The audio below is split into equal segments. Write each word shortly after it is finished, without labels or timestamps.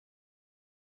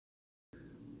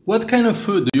What kind of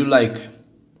food do you like?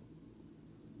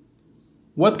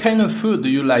 What kind of food do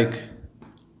you like?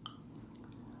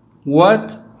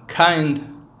 What kind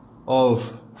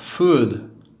of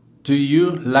food do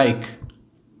you like?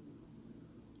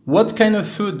 What kind of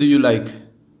food do you like?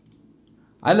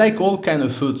 I like all kind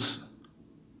of foods.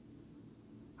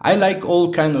 I like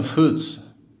all kind of foods.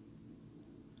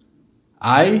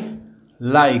 I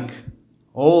like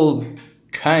all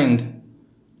kind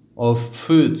of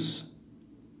foods.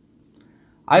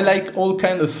 I like all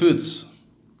kind of foods.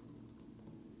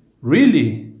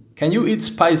 Really? Can you eat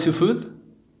spicy food?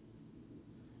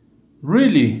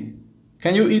 Really?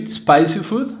 Can you eat spicy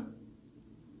food?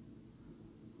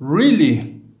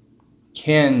 Really?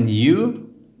 Can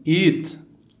you eat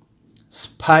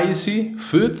spicy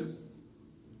food?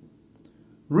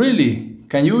 Really?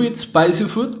 Can you eat spicy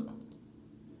food?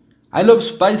 I love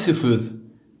spicy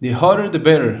food. The hotter the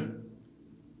better.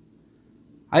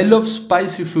 I love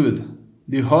spicy food.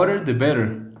 The hotter the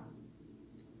better.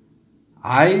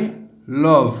 I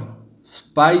love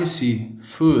spicy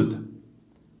food.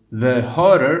 The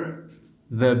hotter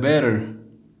the better.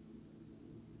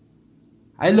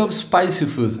 I love spicy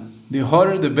food. The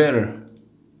hotter the better.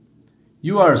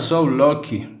 You are so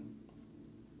lucky.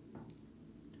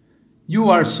 You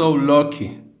are so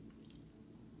lucky.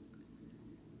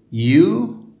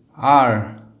 You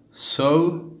are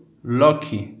so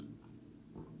lucky.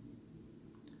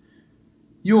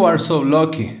 You are so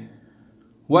lucky.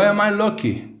 Why am I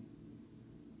lucky?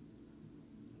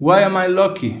 Why am I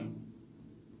lucky?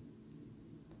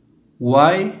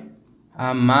 Why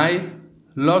am I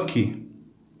lucky?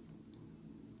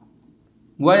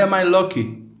 Why am I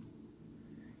lucky?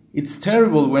 It's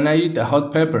terrible when I eat a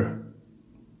hot pepper.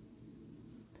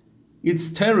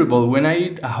 It's terrible when I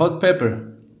eat a hot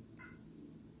pepper.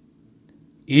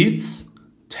 It's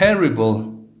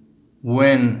terrible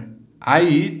when I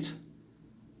eat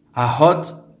a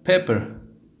hot pepper.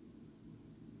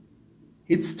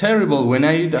 It's terrible when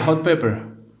I eat a hot pepper.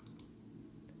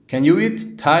 Can you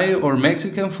eat Thai or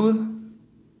Mexican food?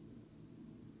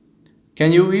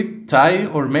 Can you eat Thai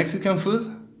or Mexican food?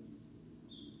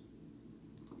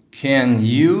 Can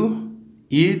you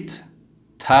eat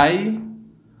Thai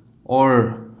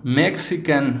or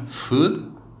Mexican food?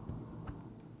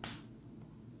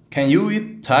 Can you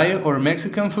eat Thai or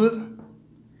Mexican food?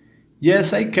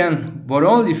 Yes, I can, but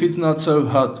only if it's not so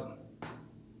hot.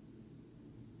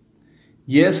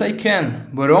 Yes, I can,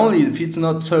 but only if it's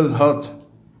not so hot.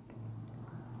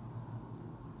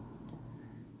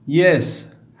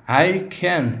 Yes, I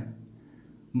can,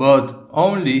 but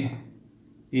only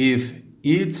if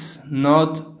it's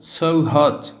not so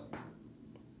hot.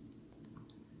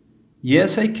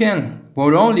 Yes, I can,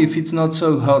 but only if it's not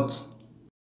so hot.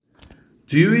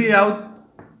 Do you eat out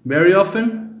very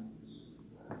often?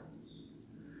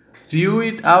 Do you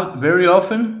eat out very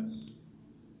often?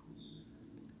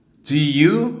 Do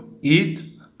you eat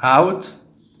out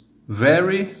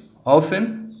very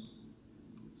often?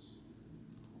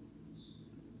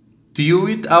 Do you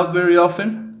eat out very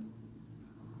often?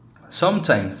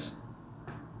 Sometimes.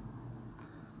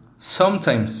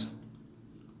 Sometimes.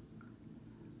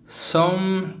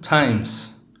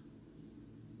 Sometimes.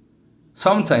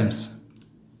 Sometimes.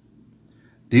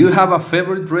 Do you have a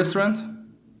favorite restaurant?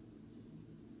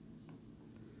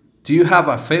 Do you have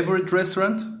a favorite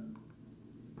restaurant?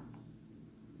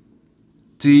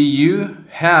 Do you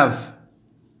have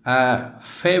a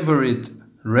favorite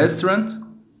restaurant?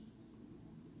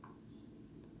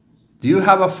 Do you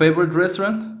have a favorite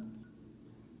restaurant?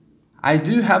 I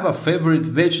do have a favorite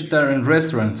vegetarian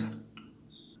restaurant.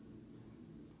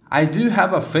 I do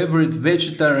have a favorite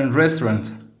vegetarian restaurant.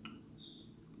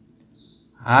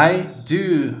 I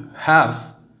do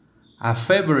have a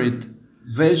favorite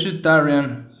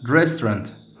vegetarian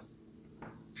restaurant.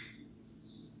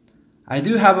 I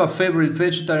do have a favorite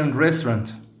vegetarian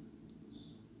restaurant.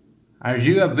 Are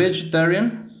you a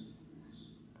vegetarian?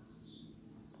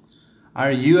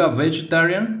 Are you a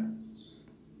vegetarian?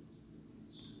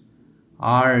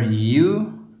 Are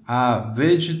you a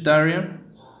vegetarian?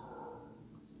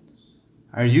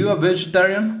 Are you a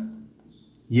vegetarian?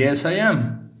 Yes, I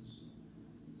am.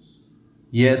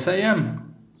 Yes, I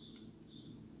am.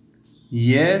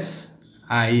 Yes,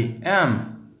 I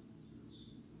am.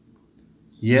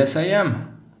 Yes, I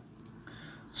am.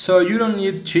 So you don't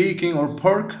eat chicken or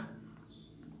pork?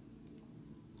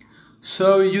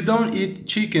 So you don't eat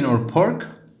chicken or pork?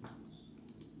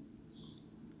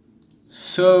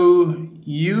 So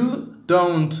you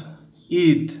don't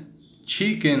eat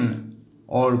chicken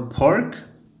or pork?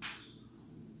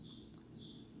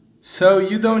 So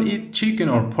you don't eat chicken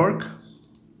or pork?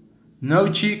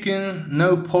 No chicken,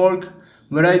 no pork,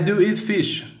 but I do eat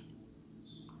fish.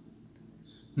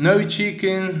 No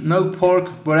chicken, no pork,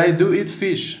 but I do eat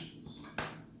fish.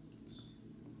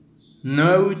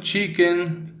 No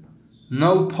chicken,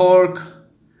 no pork,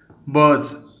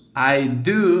 but I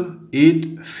do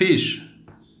eat fish.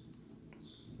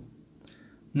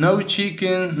 No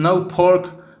chicken, no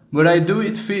pork, but I do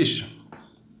eat fish.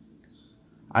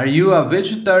 Are you a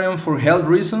vegetarian for health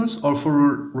reasons or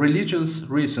for religious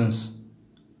reasons?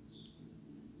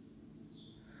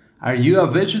 Are you a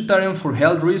vegetarian for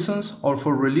health reasons or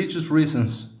for religious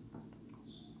reasons?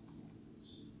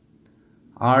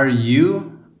 Are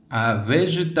you a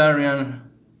vegetarian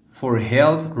for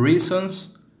health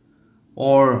reasons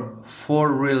or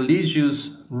for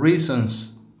religious reasons?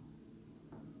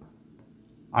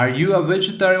 Are you a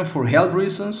vegetarian for health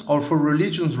reasons or for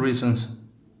religious reasons?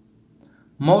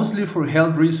 Mostly for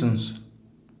health reasons.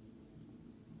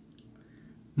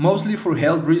 Mostly for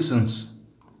health reasons.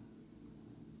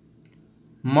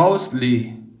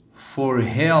 Mostly for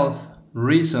health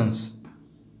reasons.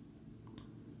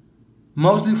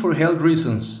 Mostly for health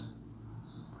reasons.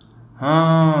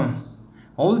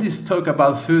 All this talk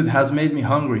about food has made me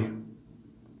hungry.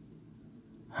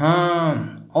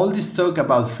 All this talk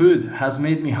about food has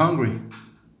made me hungry.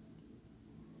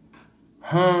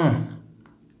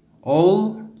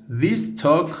 All this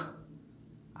talk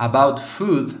about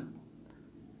food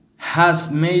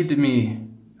has made me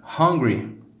hungry.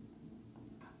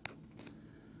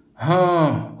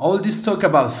 All this talk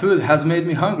about food has made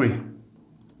me hungry.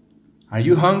 Are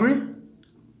you hungry?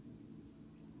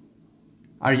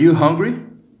 Are you hungry?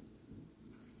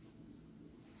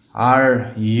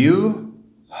 Are you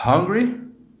hungry?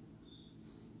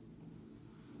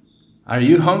 Are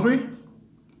you hungry?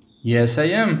 Yes, I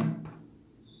am.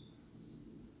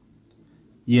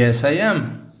 Yes, I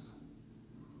am.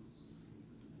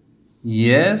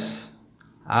 Yes,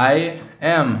 I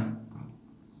am.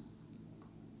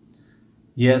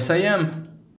 Yes, I am.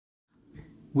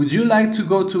 Would you like to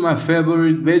go to my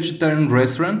favorite vegetarian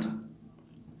restaurant?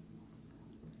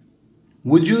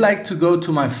 Would you like to go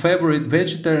to my favorite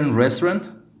vegetarian restaurant?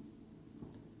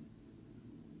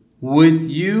 Would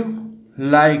you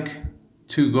like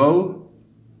to go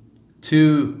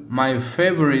to my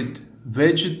favorite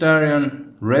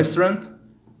vegetarian restaurant?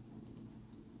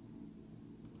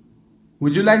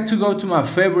 Would you like to go to my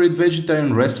favorite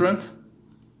vegetarian restaurant?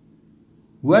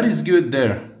 What is good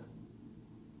there?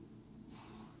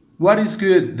 What is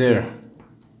good there?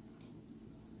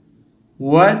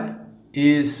 What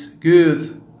is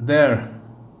good there?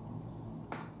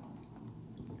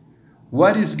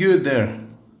 What is good there?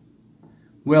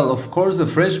 Well, of course, the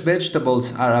fresh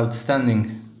vegetables are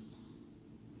outstanding.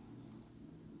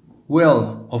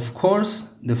 Well, of course,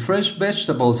 the fresh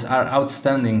vegetables are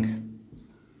outstanding.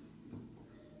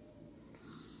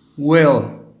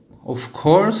 Well, of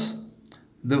course,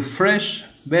 the fresh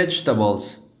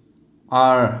vegetables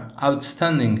are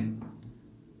outstanding.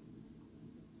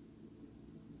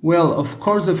 Well, of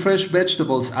course, the fresh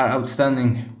vegetables are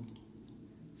outstanding.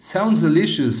 Sounds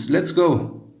delicious. Let's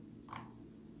go.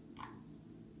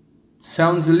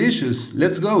 Sounds delicious.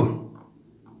 Let's go.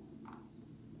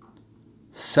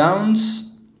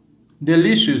 Sounds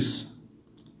delicious.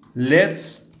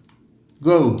 Let's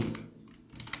go.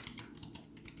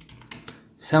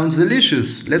 Sounds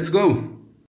delicious. Let's go.